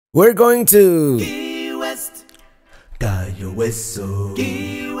We're going to Key West, Cayo Hueso,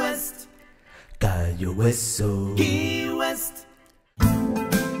 Key West, Cayo Hueso. Key West.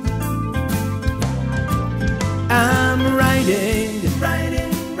 I'm riding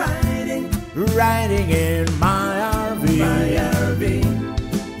in my RV,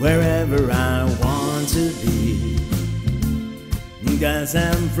 wherever I want to be, 'cause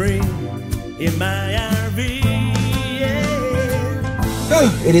I'm free in my RV.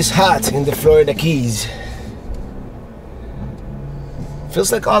 It is hot in the Florida Keys.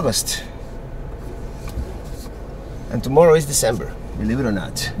 Feels like August. And tomorrow is December, believe it or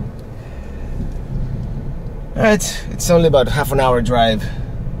not. Alright, it's only about half an hour drive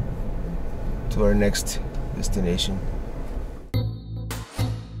to our next destination.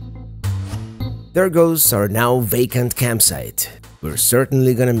 There goes our now vacant campsite. We're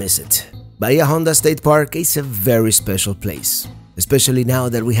certainly gonna miss it. Bahia Honda State Park is a very special place, especially now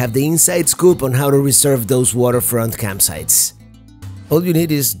that we have the inside scoop on how to reserve those waterfront campsites. All you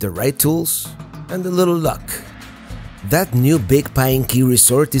need is the right tools and a little luck. That new Big Pine Key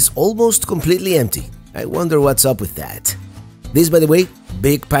resort is almost completely empty. I wonder what's up with that. This, by the way,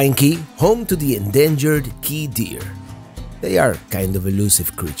 Big Pine Key, home to the endangered key deer. They are kind of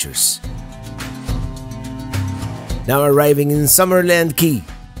elusive creatures. Now arriving in Summerland Key,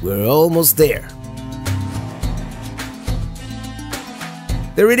 we're almost there.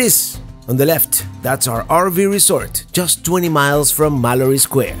 There it is, on the left. That's our RV resort, just 20 miles from Mallory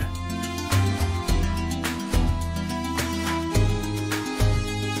Square.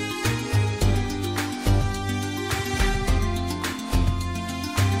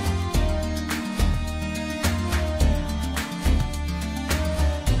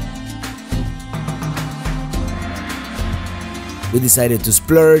 We decided to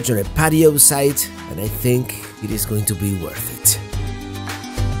splurge on a patio site, and I think it is going to be worth it.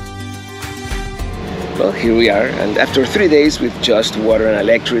 Well, here we are, and after 3 days with just water and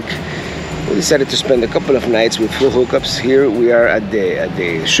electric, we decided to spend a couple of nights with full hookups. Here we are at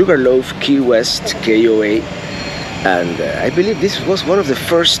the Sugarloaf Key West KOA, and I believe this was one of the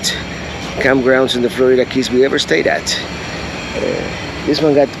first campgrounds in the Florida Keys we ever stayed at. This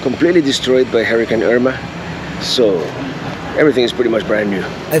one got completely destroyed by Hurricane Irma, so everything is pretty much brand new.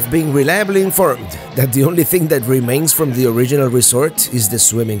 I've been reliably informed that the only thing that remains from the original resort is the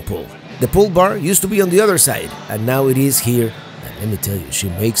swimming pool. The pool bar used to be on the other side, and now it is here. And let me tell you, she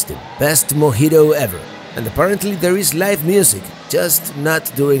makes the best mojito ever. And apparently there is live music, just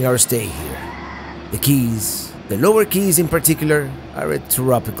not during our stay here. The Keys, the lower Keys in particular, are a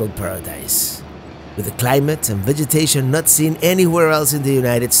tropical paradise, with a climate and vegetation not seen anywhere else in the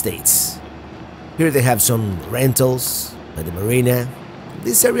United States. Here they have some rentals by the marina.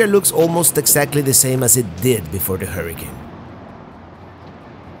 This area looks almost exactly the same as it did before the hurricane.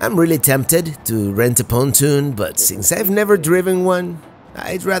 I'm really tempted to rent a pontoon, but since I've never driven one,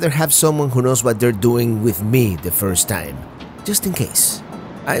 I'd rather have someone who knows what they're doing with me the first time, just in case.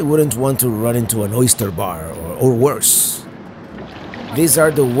 I wouldn't want to run into an oyster bar or worse. These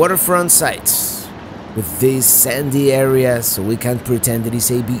are the waterfront sites, with these sandy areas, so we can't pretend it is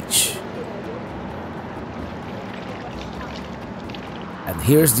a beach. And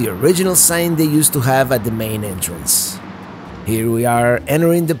here's the original sign they used to have at the main entrance. Here we are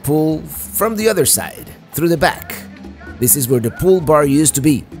entering the pool from the other side, through the back. This is where the pool bar used to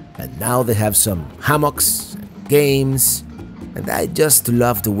be, and now they have some hammocks, and games, and I just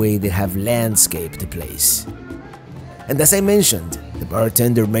love the way they have landscaped the place. And as I mentioned, the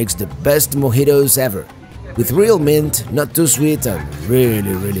bartender makes the best mojitos ever, with real mint, not too sweet, and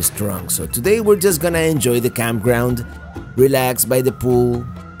really strong. So today we're just gonna enjoy the campground, relax by the pool,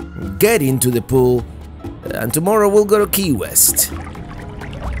 get into the pool, and tomorrow we'll go to Key West.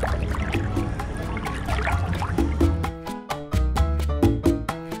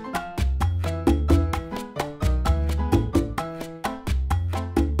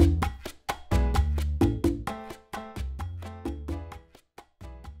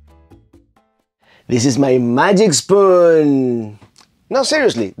 This is my Magic Spoon! No,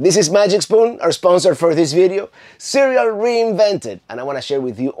 seriously, this is Magic Spoon, our sponsor for this video. Cereal reinvented, and I want to share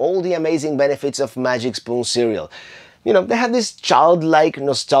with you all the amazing benefits of Magic Spoon cereal. You know, they have this childlike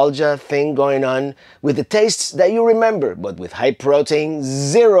nostalgia thing going on with the tastes that you remember, but with high protein,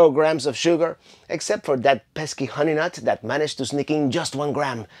 0 grams of sugar, except for that pesky honey nut that managed to sneak in just 1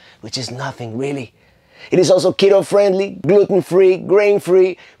 gram, which is nothing really. It is also keto-friendly, gluten-free,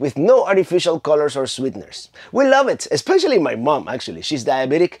 grain-free, with no artificial colors or sweeteners. We love it, especially my mom, actually. She's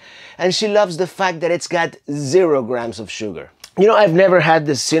diabetic, and she loves the fact that it's got 0 grams of sugar. You know, I've never had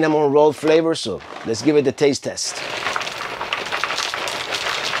the cinnamon roll flavor, so let's give it a taste test.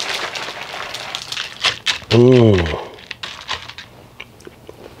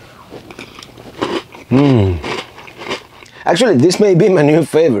 Actually, this may be my new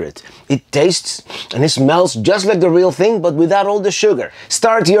favorite. It tastes and it smells just like the real thing, but without all the sugar.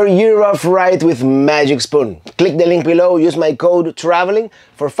 Start your year off right with Magic Spoon. Click the link below, use my code TRAVELING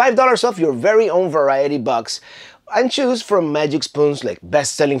for $5 off your very own variety box. And choose from Magic Spoons like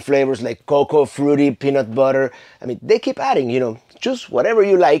best-selling flavors like cocoa, fruity, peanut butter. I mean, they keep adding, you know. Choose whatever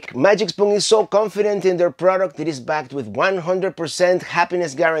you like. Magic Spoon is so confident in their product, it is backed with 100%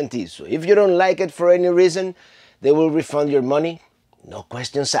 happiness guarantee. So if you don't like it for any reason, they will refund your money, no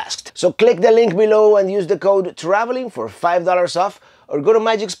questions asked. So click the link below and use the code TRAVELING for $5 off, or go to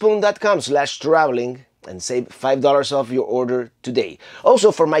magicspoon.com/traveling and save $5 off your order today.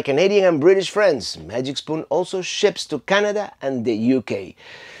 Also, for my Canadian and British friends, Magic Spoon also ships to Canada and the UK.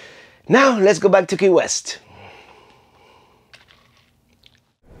 Now, let's go back to Key West.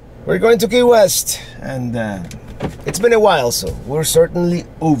 We're going to Key West, and it's been a while, so we're certainly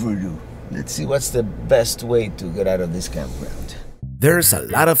overdue. Let's see what's the best way to get out of this campground. There's a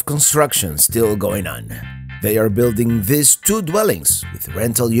lot of construction still going on. They are building these 2 dwellings with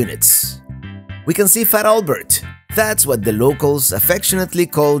rental units. We can see Fat Albert. That's what the locals affectionately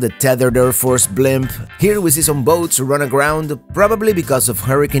call the tethered Air Force blimp. Here we see some boats run aground, probably because of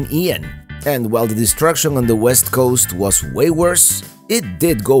Hurricane Ian. And while the destruction on the west coast was way worse, it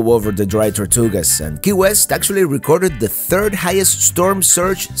did go over the Dry Tortugas, and Key West actually recorded the 3rd highest storm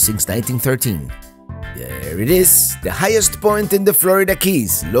surge since 1913. There it is, the highest point in the Florida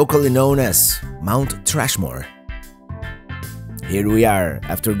Keys, locally known as Mount Trashmore. Here we are,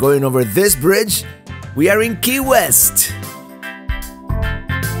 after going over this bridge, we are in Key West.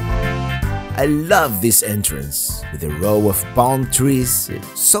 I love this entrance, with a row of palm trees,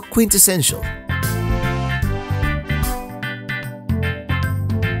 it's so quintessential.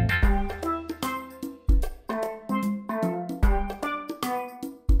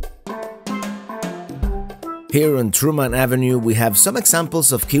 Here on Truman Avenue, we have some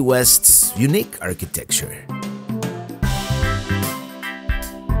examples of Key West's unique architecture.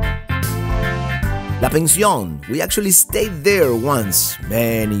 La Pension, we actually stayed there once,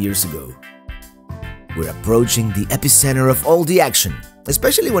 many years ago. We're approaching the epicenter of all the action,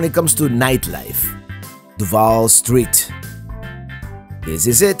 especially when it comes to nightlife. Duval Street. This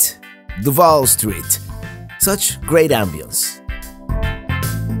is it, Duval Street. Such great ambience.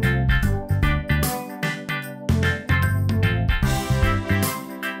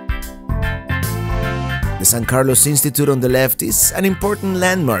 The San Carlos Institute on the left is an important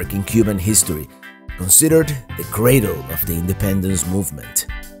landmark in Cuban history, considered the cradle of the independence movement.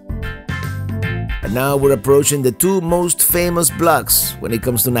 And now we're approaching the 2 most famous blocks when it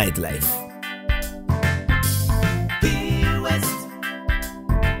comes to nightlife. Key West.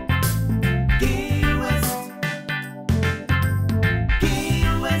 Key West. Key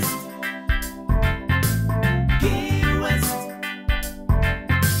West. Key West.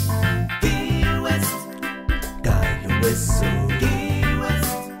 Key West.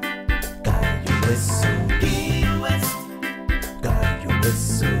 Cayo Hueso. Key West. Cayo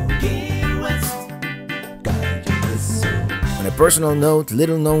Hueso. Key West. Cayo Hueso. On a personal note,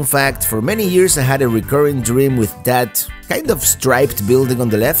 little known fact, for many years I had a recurring dream with that kind of striped building on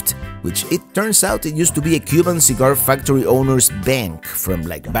the left, which it turns out it used to be a Cuban cigar factory owner's bank from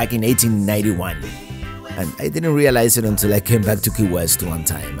like back in 1891. And I didn't realize it until I came back to Key West one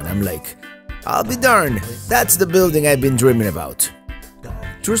time, and I'm like, I'll be darned, that's the building I've been dreaming about.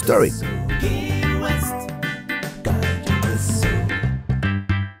 True story.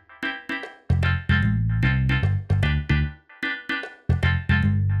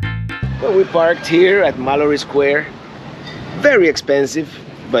 Well, we parked here at Mallory Square. Very expensive,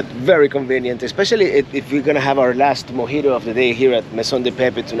 but very convenient, especially if we're gonna have our last mojito of the day here at Maison de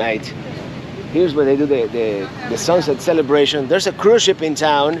Pepe tonight. Here's where they do the sunset celebration. There's a cruise ship in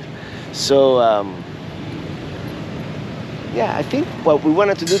town, so yeah, I think what we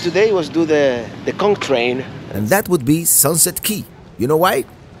wanted to do today was do the Conch Train. And that would be Sunset Key. You know why?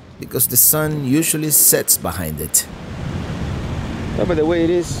 Because the sun usually sets behind it. Oh, by the way, it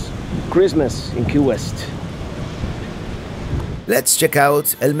is Christmas in Key West. Let's check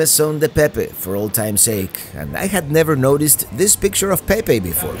out El Maison de Pepe for old time's sake, and I had never noticed this picture of Pepe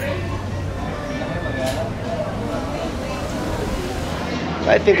before.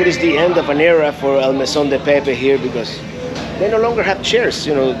 I think it is the end of an era for El Maison de Pepe here, because they no longer have chairs,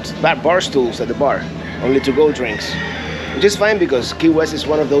 you know, bar stools at the bar, only to-go drinks. Which is fine, because Key West is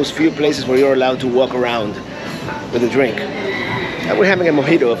one of those few places where you're allowed to walk around with a drink. And we're having a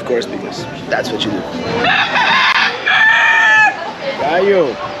mojito, of course, because that's what you do.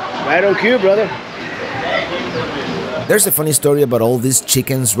 Gallo, right on cue, brother. There's a funny story about all these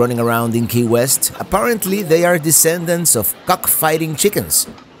chickens running around in Key West. Apparently, they are descendants of cockfighting chickens,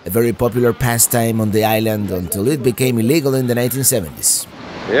 a very popular pastime on the island until it became illegal in the 1970s.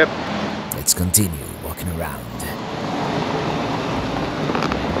 Yep. Let's continue walking around.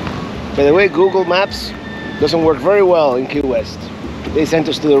 By the way, Google Maps doesn't work very well in Key West. They sent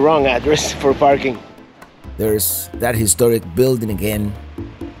us to the wrong address for parking. There's that historic building again,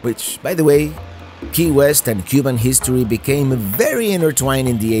 which, by the way, Key West and Cuban history became very intertwined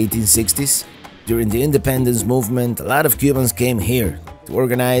in the 1860s. During the independence movement, a lot of Cubans came here to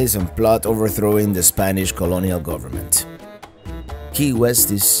organize and plot overthrowing the Spanish colonial government. Key West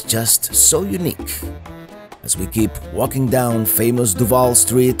is just so unique. As we keep walking down famous Duval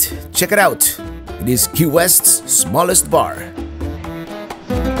Street, check it out. It is Key West's smallest bar.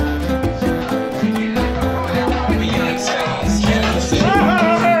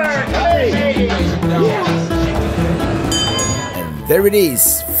 And there it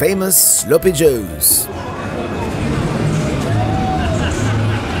is, famous Sloppy Joe's.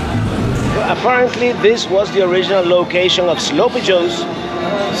 Apparently, this was the original location of Sloppy Joe's.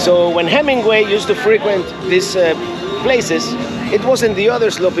 So when Hemingway used to frequent these places, it wasn't the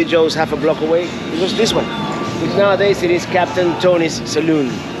other Sloppy Joe's half a block away, it was this one, which nowadays it is Captain Tony's Saloon,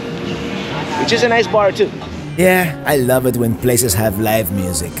 which is a nice bar too. Yeah, I love it when places have live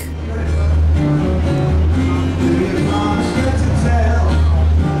music.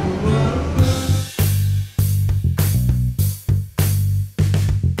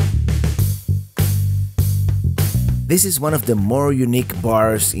 This is one of the more unique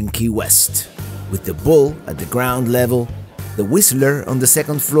bars in Key West, with the Bull at the ground level, the Whistler on the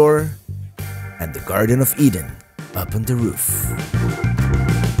second floor, and the Garden of Eden up on the roof.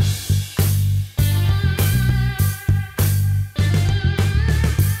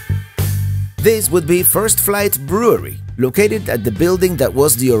 This would be First Flight Brewery, located at the building that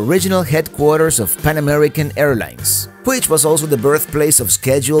was the original headquarters of Pan American Airlines, which was also the birthplace of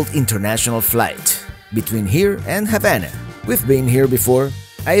scheduled international flight between here and Havana. We've been here before.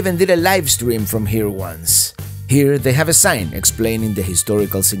 I even did a live stream from here once. Here they have a sign explaining the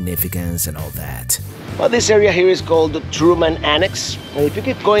historical significance and all that. Well, this area here is called the Truman Annex, and if you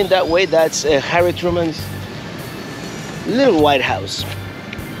keep going that way, that's Harry Truman's little White House.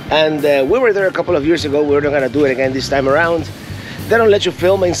 And we were there a couple of years ago. We're not gonna do it again this time around. They don't let you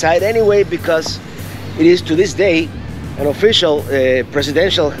film inside anyway because it is to this day an official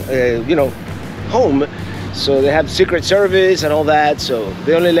presidential, home. So they have Secret Service and all that. So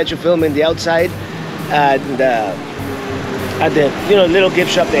they only let you film in the outside and at the little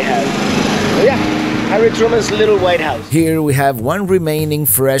gift shop they have. So yeah, Harry Truman's little White House. Here we have one remaining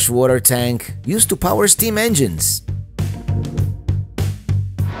freshwater tank used to power steam engines.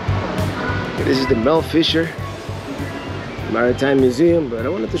 This is the Mel Fisher Maritime Museum, but I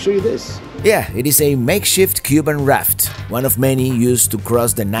wanted to show you this. Yeah, it is a makeshift Cuban raft, one of many used to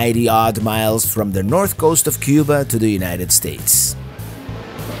cross the 90-odd miles from the north coast of Cuba to the United States.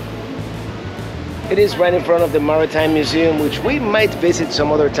 It is right in front of the Maritime Museum, which we might visit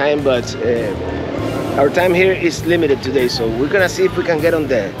some other time, but our time here is limited today, so we're gonna see if we can get on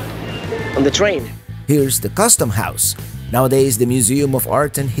the train. Here's the Custom House, nowadays the Museum of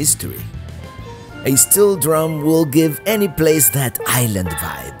Art and History. A steel drum will give any place that island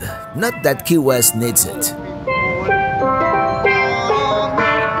vibe. Not that Key West needs it.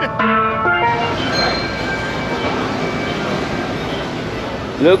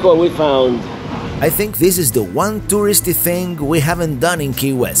 Look what we found. I think this is the one touristy thing we haven't done in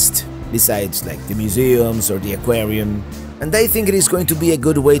Key West, besides like the museums or the aquarium. And I think it is going to be a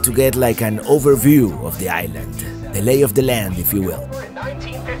good way to get like an overview of the island, the lay of the land, if you will.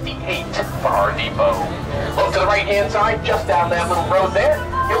 1958 for our depot. Look to the right-hand side, just down that little road there,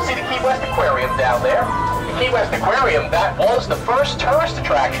 you'll see the Key West Aquarium down there. The Key West Aquarium, that was the first tourist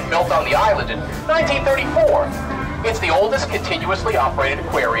attraction built on the island in 1934. It's the oldest continuously operated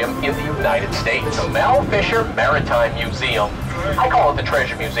aquarium in the United States, the Mel Fisher Maritime Museum. I call it the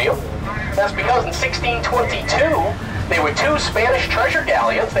Treasure Museum. That's because in 1622, there were two Spanish treasure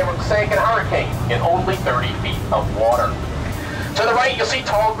galleons. They were sank in a hurricane in only 30 feet of water. To the right, you'll see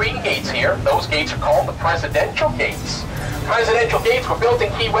tall green gates here. Those gates are called the Presidential Gates. Presidential Gates were built in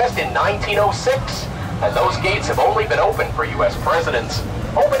Key West in 1906, and those gates have only been open for U.S. presidents.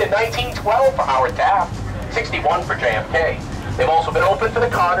 Opened in 1912 for Howard Taft, 61 for JFK. They've also been open for the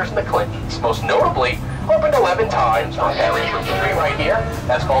Carters and the Clintons. Most notably, opened 11 times on Harry's fruit tree right here.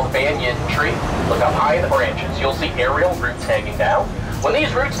 That's called the banyan tree. Look up high in the branches. You'll see aerial roots hanging down. When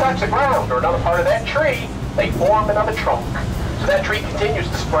these roots touch the ground or another part of that tree, they form another trunk. So that tree continues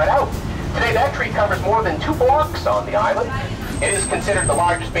to spread out. Today that tree covers more than 2 blocks on the island. It is considered the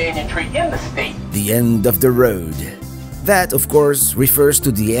largest banyan tree in the state. The end of the road. That, of course, refers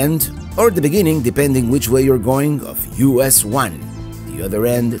to the end or the beginning, depending which way you're going, of US 1. The other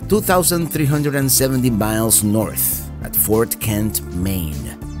end, 2,370 miles north at Fort Kent,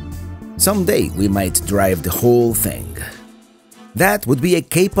 Maine. Someday we might drive the whole thing. That would be a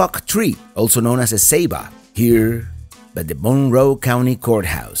kapok tree, also known as a ceiba, here by the Monroe County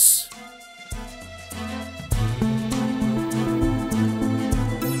Courthouse.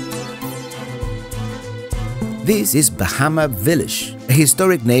 This is Bahama Village, a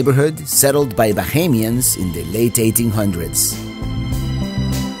historic neighborhood settled by Bahamians in the late 1800s.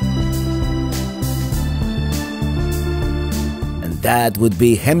 And that would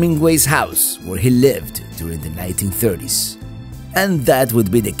be Hemingway's house, where he lived during the 1930s. And that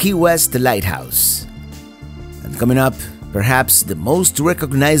would be the Key West Lighthouse. And coming up, perhaps the most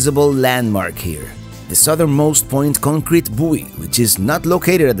recognizable landmark here, the Southernmost Point concrete buoy, which is not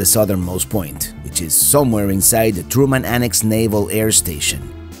located at the Southernmost Point, which is somewhere inside the Truman Annex Naval Air Station.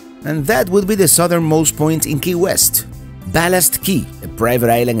 And that would be the Southernmost Point in Key West. Ballast Key, a private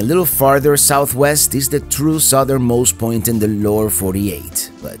island a little farther southwest, is the true southernmost point in the lower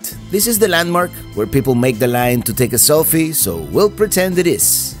 48. But this is the landmark where people make the line to take a selfie, so we'll pretend it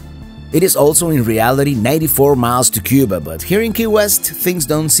is. It is also in reality 94 miles to Cuba, but here in Key West, things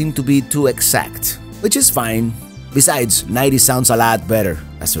don't seem to be too exact, which is fine. Besides, 90 sounds a lot better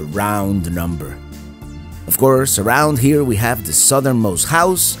as a round number. Of course, around here we have the Southernmost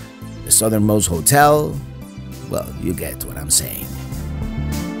House, the Southernmost Hotel. Well, you get what I'm saying.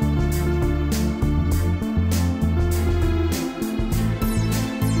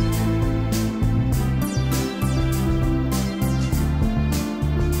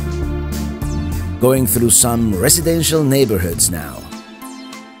 Going through some residential neighborhoods now.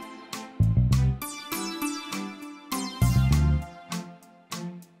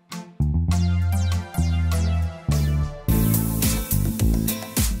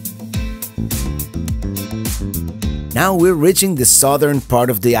 Now we're reaching the southern part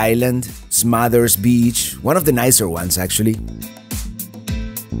of the island, Smothers Beach, one of the nicer ones actually.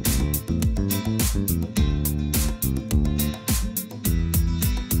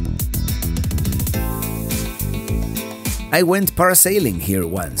 I went parasailing here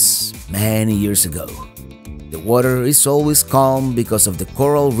once, many years ago. The water is always calm because of the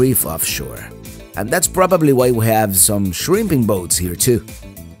coral reef offshore. And that's probably why we have some shrimping boats here too.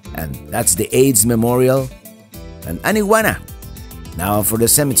 And that's the AIDS Memorial and an iguana. Now for the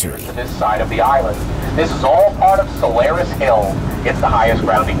cemetery. To this side of the island. This is all part of Solaris Hill. It's the highest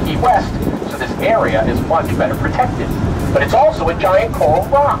ground in Key West, so this area is much better protected. But it's also a giant coral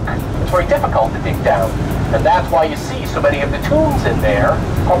rock. It's very difficult to dig down, and that's why you see so many of the tombs in there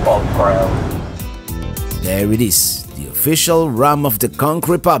above ground. There it is, the official rum of the Conch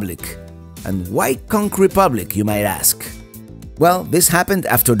Republic. And why Conch Republic, you might ask? Well, this happened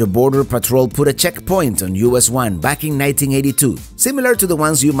after the Border Patrol put a checkpoint on US 1 back in 1982, similar to the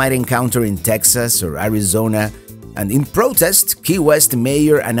ones you might encounter in Texas or Arizona. And in protest, Key West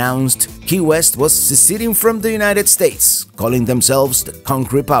mayor announced Key West was seceding from the United States, calling themselves the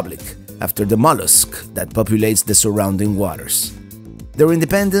Conch Republic, after the mollusk that populates the surrounding waters. Their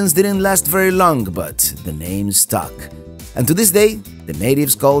independence didn't last very long, but the name stuck. And to this day, the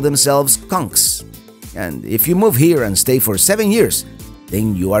natives call themselves conchs. And if you move here and stay for 7 years,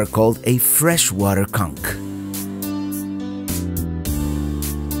 then you are called a freshwater conch.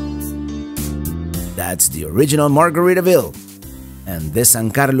 That's the original Margaritaville, and this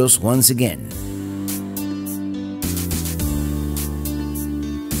San Carlos once again.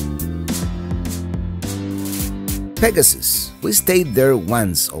 Pegasus, we stayed there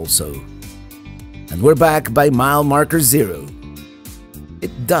once also. And we're back by mile marker 0.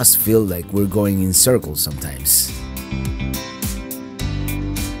 It does feel like we're going in circles sometimes.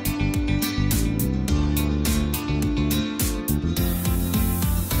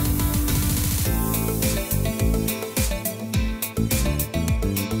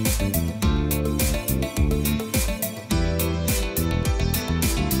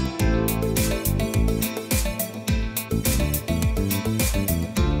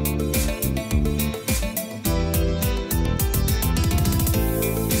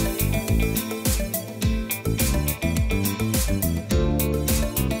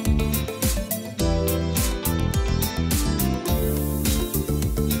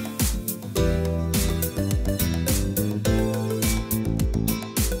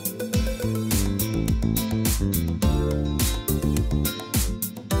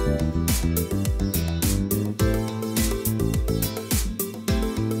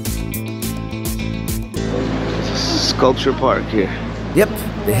 sculpture park here. Yep,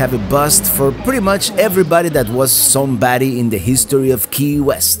 they have a bust for pretty much everybody that was somebody in the history of Key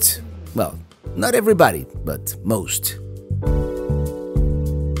West. Well, not everybody, but most.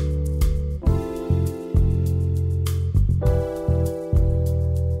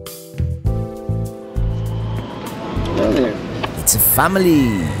 Hello there. It's a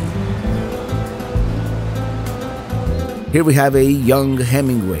family. Here we have a young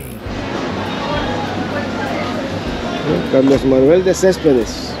Hemingway. Carlos Manuel de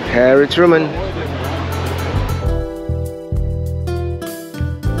Céspedes. Harry Truman.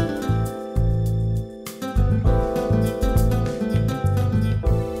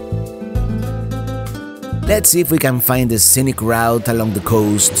 Let's see if we can find a scenic route along the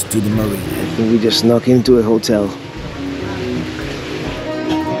coast to the marina. I think we just snuck into a hotel.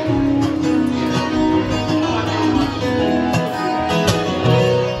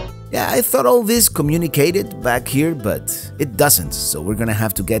 Yeah, I thought all this communicated back here, but it doesn't, so we're gonna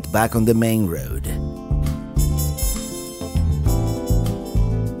have to get back on the main road.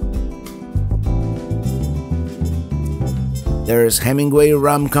 There's Hemingway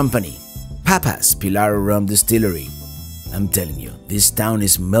Rum Company, Papa's Pilar Rum Distillery. I'm telling you, this town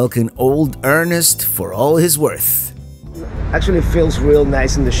is milking old Ernest for all his worth. Actually feels real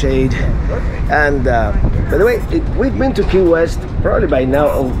nice in the shade. And by the way, we've been to Key West probably by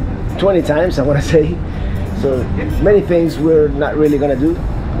now 20 times, I want to say. So many things we're not really gonna do.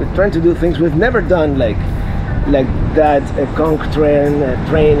 We're trying to do things we've never done, like that Conch Train,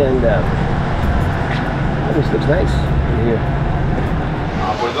 and this looks nice in here.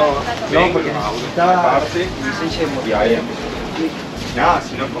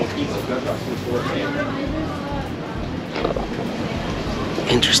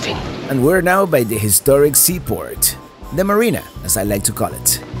 Interesting. And we're now by the historic Seaport, the marina, as I like to call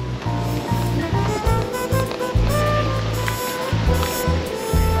it.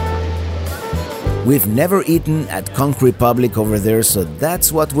 We've never eaten at Conch Republic over there, so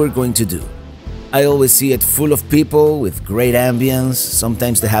that's what we're going to do. I always see it full of people with great ambience.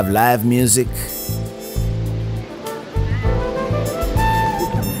 Sometimes they have live music.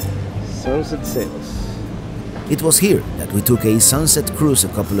 Sunset sails. It was here that we took a sunset cruise a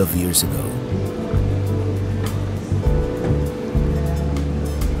couple of years ago.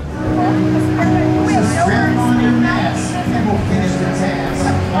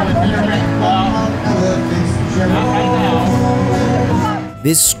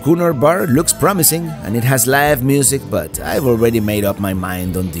 This schooner bar looks promising and it has live music, but I've already made up my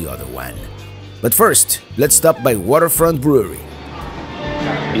mind on the other one. But first, let's stop by Waterfront Brewery.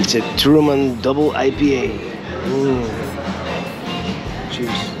 It's a Truman double IPA. Cheers.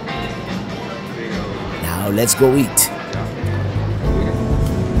 Now let's go eat.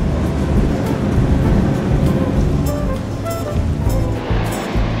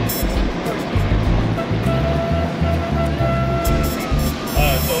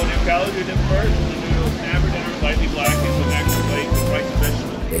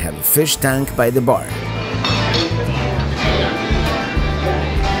 They have a fish tank by the bar.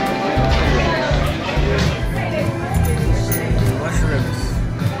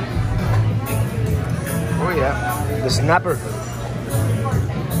 Oh yeah, the snapper.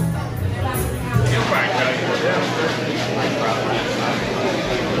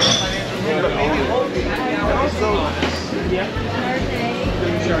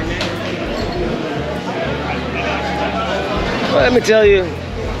 Well, let me tell you,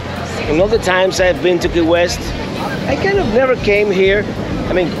 in all the times I've been to Key West, I kind of never came here.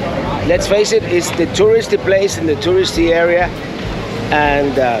 I mean, let's face it, it's the touristy place in the touristy area.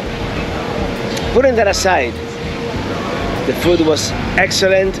 And putting that aside, the food was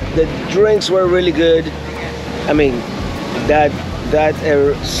excellent. The drinks were really good. I mean, that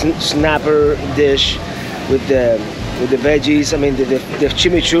snapper dish with the veggies. I mean, the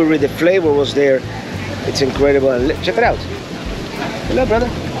chimichurri, the flavor was there. It's incredible. And check it out. Hello, brother.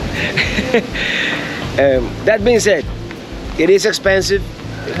 That being said, it is expensive,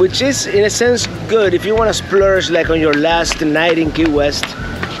 which is in a sense good if you want to splurge like on your last night in Key West.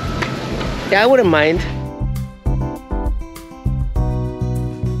 Yeah, I wouldn't mind.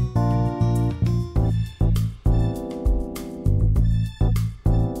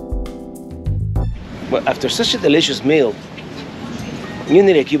 But after such a delicious meal, you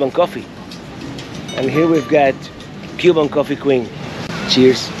need a Cuban coffee. And here we've got Cuban Coffee Queen.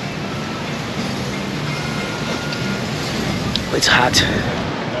 Cheers. It's hot.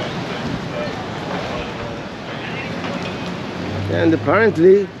 And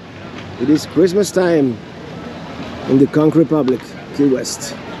apparently, it is Christmas time in the Conch Republic, Key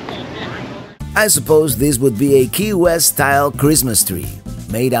West. I suppose this would be a Key West-style Christmas tree,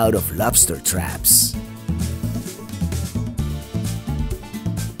 made out of lobster traps.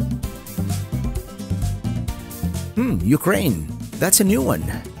 Ukraine. That's a new one.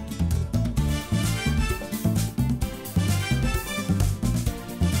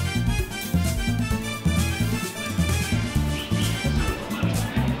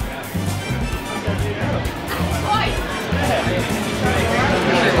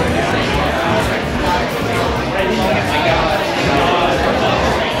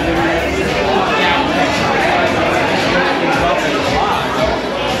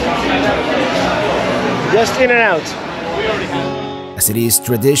 Just in and out. As it is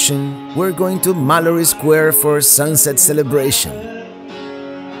tradition, we're going to Mallory Square for sunset celebration.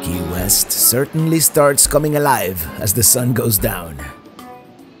 Key West certainly starts coming alive as the sun goes down.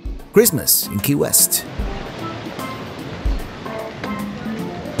 Christmas in Key West.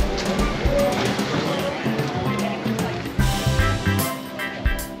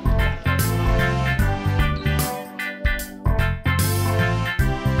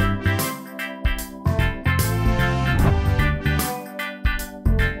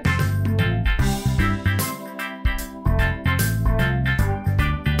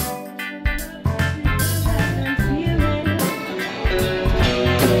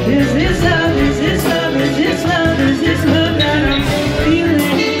 Is this love? Is this love? Is this love? Is this love that I'm feeling?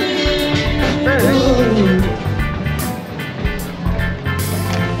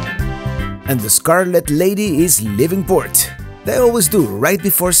 And the Scarlet Lady is leaving port. They always do right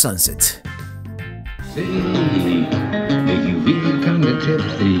before sunset. Say, make you feel kinda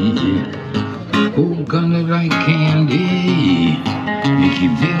tipsy. Cool kinda like candy. Make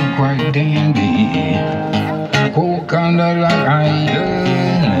you feel quite dandy. Cool kinda like iron.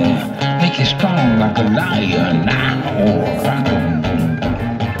 Make you strong like a lion.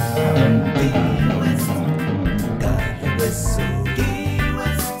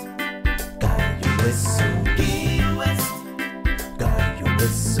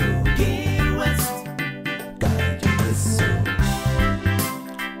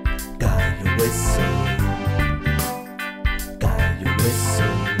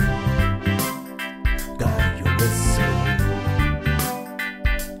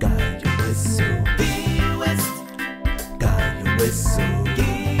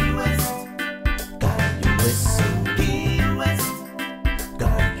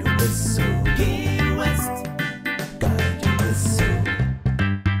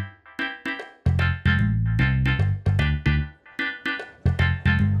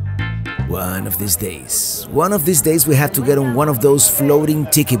 One of these days we have to get on one of those floating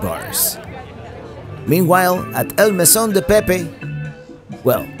tiki bars. Meanwhile, at El Mesón de Pepe,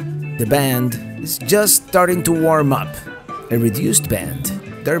 well, the band is just starting to warm up. A reduced band.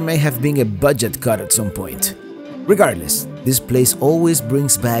 There may have been a budget cut at some point. Regardless, this place always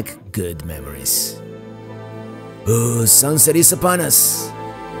brings back good memories. Oh, sunset is upon us.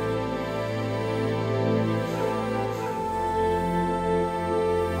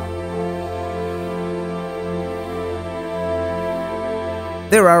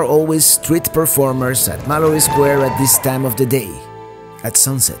 There are always street performers at Mallory Square at this time of the day, at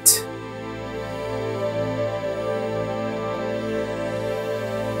sunset.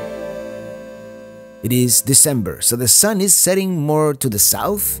 It is December, so the sun is setting more to the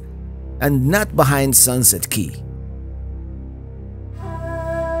south and not behind Sunset Key.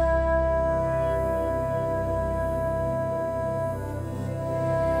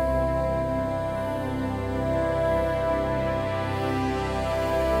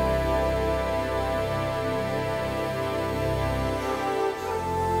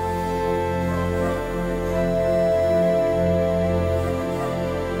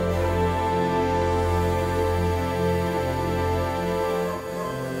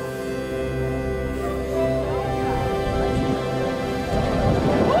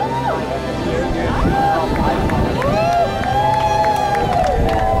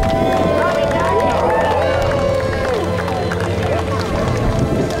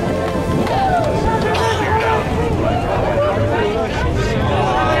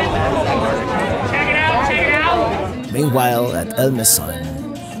 Meanwhile, at El Mesón,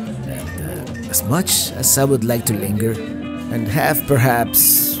 and as much as I would like to linger and have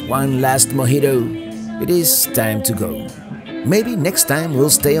perhaps one last mojito, it is time to go. Maybe next time we'll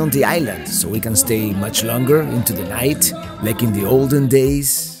stay on the island so we can stay much longer into the night, like in the olden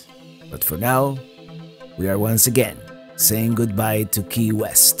days. But for now, we are once again saying goodbye to Key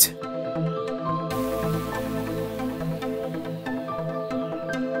West.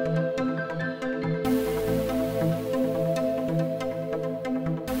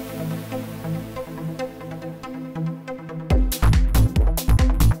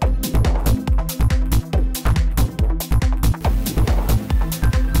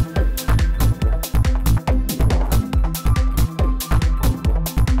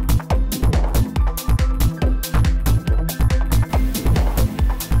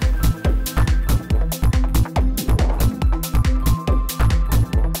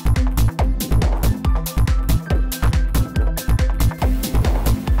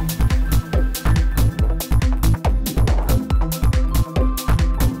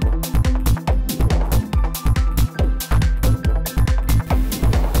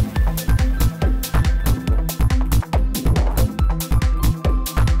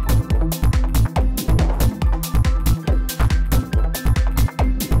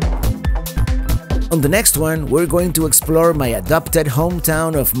 On the next one, we're going to explore my adopted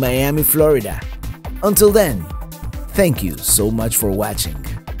hometown of Miami, Florida. Until then, thank you so much for watching,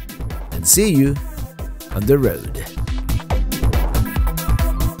 and see you on the road.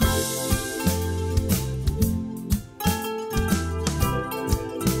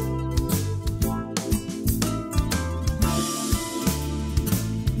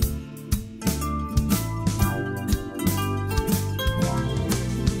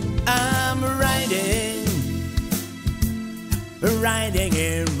 I'm riding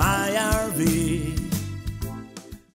in Miami.